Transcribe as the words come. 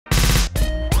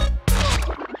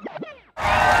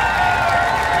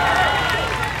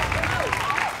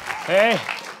Hey,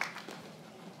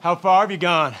 how far have you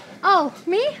gone? Oh,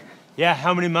 me? Yeah,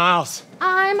 how many miles?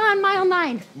 I'm on mile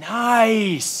 9.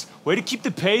 Nice! Way to keep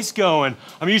the pace going.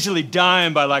 I'm usually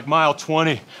dying by like mile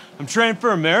 20. I'm training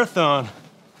for a marathon.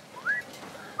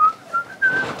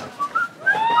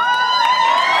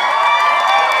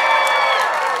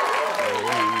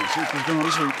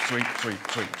 Sweet,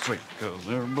 cause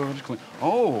everybody's clean.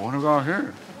 Oh, what do we got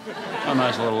here? A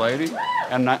nice little lady.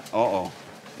 And uh-oh.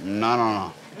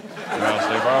 No. You gotta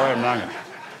stay far away from that guy.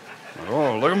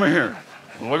 Oh, look at me here.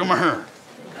 Look at my hair.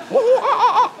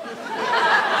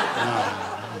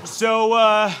 So,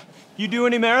 you do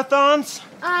any marathons?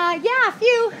 Yeah, a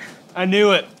few. I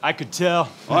knew it. I could tell.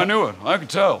 I knew it. I could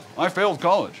tell. I failed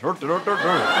college.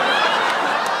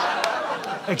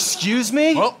 Excuse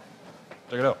me? Well,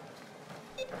 check it out.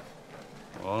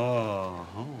 Oh.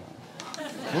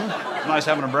 Nice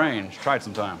having a brain. Try it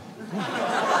sometime.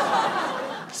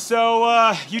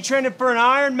 So, you training for an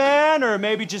Iron Man or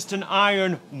maybe just an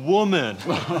Iron Woman?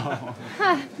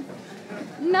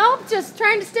 Nope, just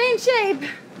trying to stay in shape.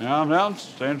 Yeah, I'm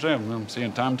staying safe. I'm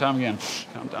seeing time and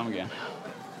time again.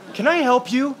 Can I help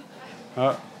you?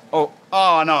 Oh,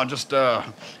 no, just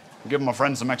give my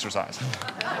friend some exercise.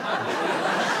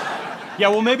 Yeah,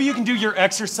 well, maybe you can do your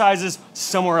exercises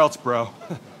somewhere else, bro.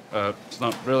 It's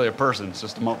not really a person, it's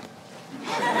just a mope.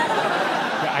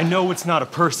 Yeah, I know it's not a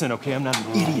person, okay? I'm not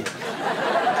an idiot.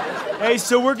 Hey,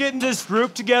 so we're getting this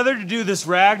group together to do this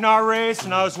Ragnar race,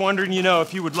 and I was wondering,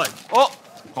 if you would like... Oh,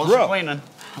 close for cleaning.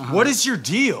 What is your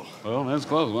deal? Well, that's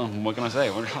close. Well, what can I say?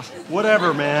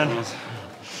 Whatever, man.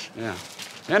 Yeah.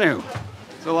 Anywho,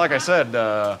 so like I said,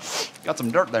 got some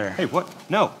dirt there. Hey, what?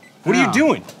 No. What are you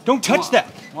doing? Don't touch that.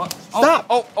 What? Stop.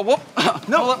 Oh, whoop.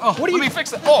 No. What are you... Let me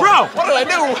fix it. Oh, bro! What did I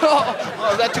do?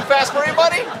 Oh, is that too fast for you,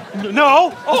 buddy?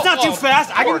 No, it's not too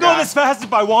fast. I can go guy. this fast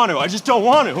if I want to. I just don't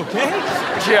want to, okay?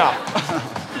 Yeah.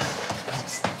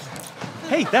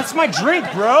 Hey, that's my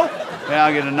drink, bro. Yeah,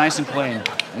 I'll get it nice and clean.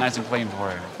 Nice and clean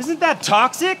for you. Isn't that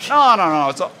toxic? No.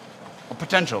 It's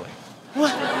potentially.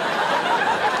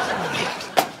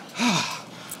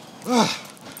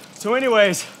 So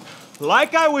anyways,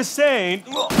 like I was saying...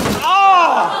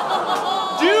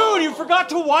 Oh! Dude, you forgot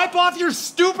to wipe off your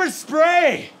stupid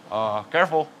spray!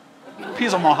 Careful.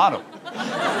 Piece of mojado.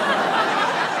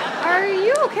 Are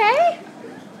you okay?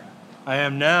 I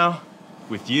am now,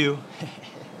 with you.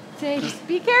 Say, just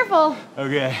be careful.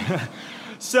 Okay.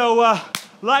 So,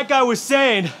 like I was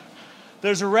saying,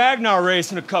 there's a Ragnar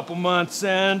race in a couple months,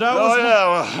 and I was... Oh,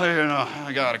 yeah, well,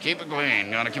 I gotta keep it clean.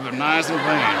 Gotta keep it nice and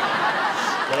clean.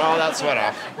 Get all that sweat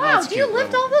off. Wow, That's do you cute,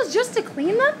 lift little. all those just to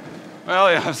clean them?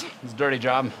 Well, yeah, it's a dirty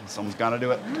job. Someone's gotta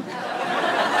do it.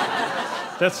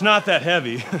 That's not that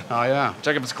heavy. Oh, yeah.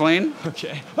 Check if it's clean.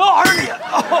 Okay. Oh, hernia!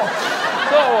 Oh!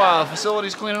 So,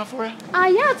 facility's clean enough for you?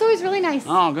 Yeah, it's always really nice.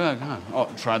 Oh, good. Oh,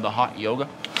 tried the hot yoga?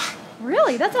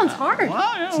 Really? That sounds hard.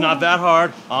 Well, yeah, It's not that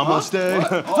hard. Almost there.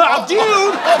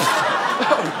 Dude!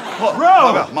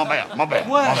 Bro! My bad.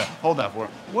 What? Hold that for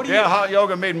it. What are you... Yeah, hot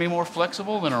yoga made me more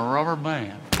flexible than a rubber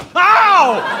band.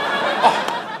 Ow!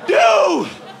 Dude!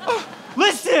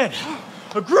 Listen!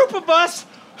 A group of us,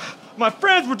 my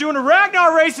friends, we're doing a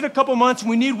Ragnar race in a couple months, and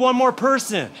we need one more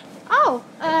person. Oh,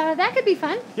 that could be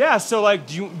fun. Yeah, so, like,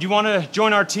 do you want to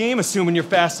join our team, assuming you're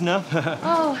fast enough?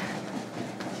 Oh.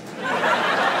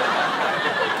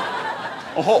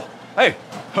 Oh, hey.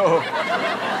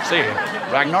 See you.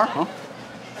 Ragnar, huh?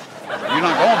 You're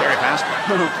not going very fast.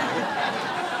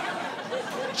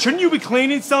 Shouldn't you be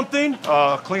cleaning something?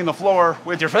 Clean the floor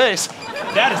with your face.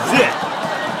 That is it.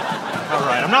 All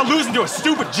right, I'm not losing to a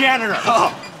stupid janitor.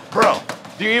 Oh, bro,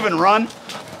 do you even run?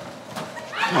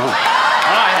 Oh,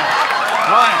 yeah.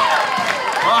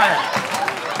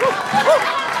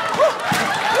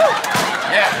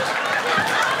 Yeah.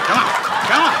 Come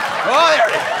on. Oh, there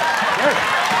it is.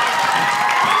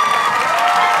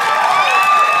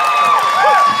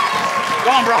 Go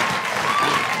on, bro.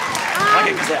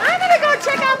 I'm gonna go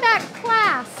check out that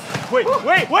class. Wait. Whoa!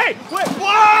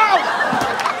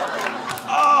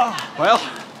 Oh. Well,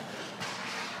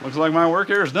 looks like my work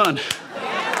here is done.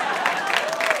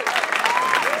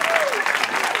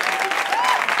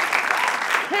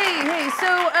 Hey,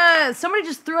 so, somebody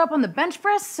just threw up on the bench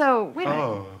press, so, wait a minute.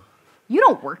 Oh, You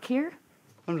don't work here.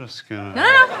 I'm just gonna...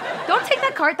 No. Don't take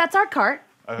that cart. That's our cart.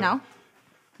 No.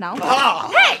 Ah!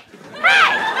 Hey!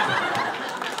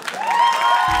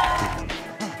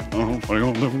 Oh, what are you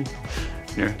gonna do?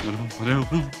 Yeah, what are you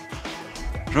gonna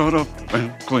do? Shut up and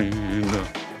clean the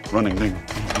running thing.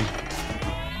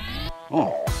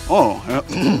 Yeah.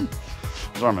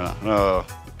 Sorry about that.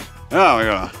 Yeah, we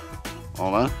got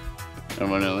all that.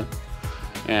 Everybody know that?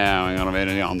 Yeah, we got a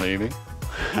video on TV.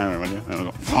 I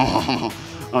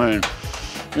mean,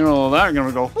 you know, that's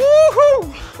gonna go,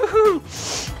 woohoo! Woohoo!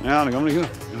 Yeah, they're gonna go.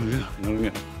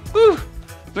 Woo!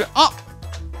 Up!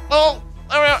 Oh!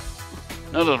 There we are!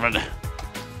 That's it right there.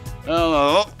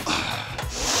 Hello.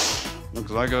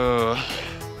 Looks like I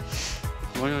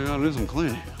gotta do some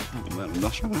cleaning. That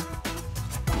industrial.